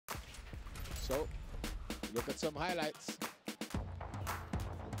So, look at some highlights.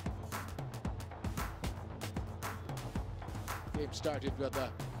 Game started with a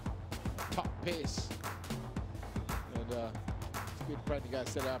top pace. And Speed Prendergast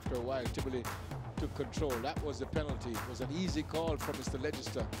said after a while, Tivoli took control. That was the penalty. It was an easy call from Mr.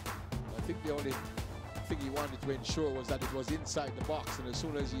 Legister. I think the only thing he wanted to ensure was that it was inside the box. And as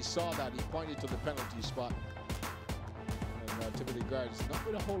soon as he saw that, he pointed to the penalty spot. And Tivoli Gardens, not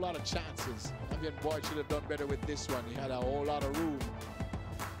with a whole lot of chances. Navian Boyd should have done better with this one. He had a whole lot of room.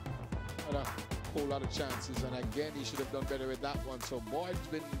 Had a whole lot of chances, and again he should have done better with that one. So Boyd's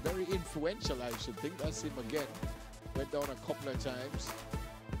been very influential, I should think. That's him again. Went down a couple of times.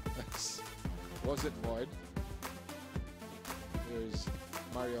 Wasn't Boyd. There's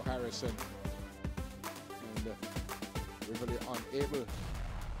Mario Harrison, and Rivoli unable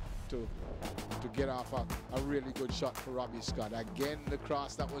to get off a really good shot for Robbie Scott. Again the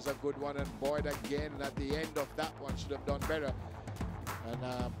cross, that was a good one, and Boyd again, and at the end of that one should have done better.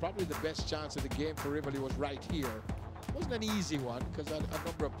 And probably the best chance of the game for Rivoli was right here. It wasn't an easy one because a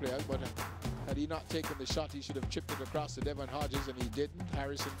number of players, but had he not taken the shot, he should have chipped it across to Devon Hodges, and he didn't.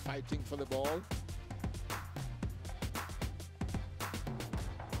 Harrison fighting for the ball.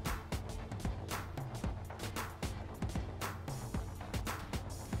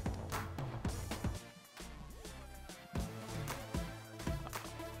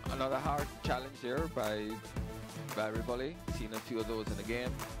 Another hard challenge there by Rivoli. Seen a few of those in the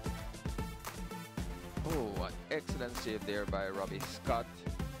game. Oh, an excellent save there by Robbie Scott.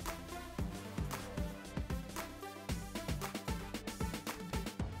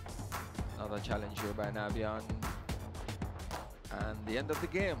 Another challenge here by Navian. And the end of the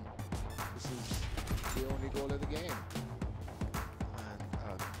game. This is the only goal of the game. And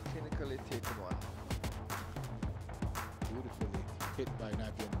a clinically taken one. Beautifully hit by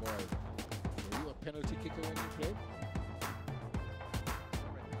Navian Boyd. Were you a penalty kicker when you played?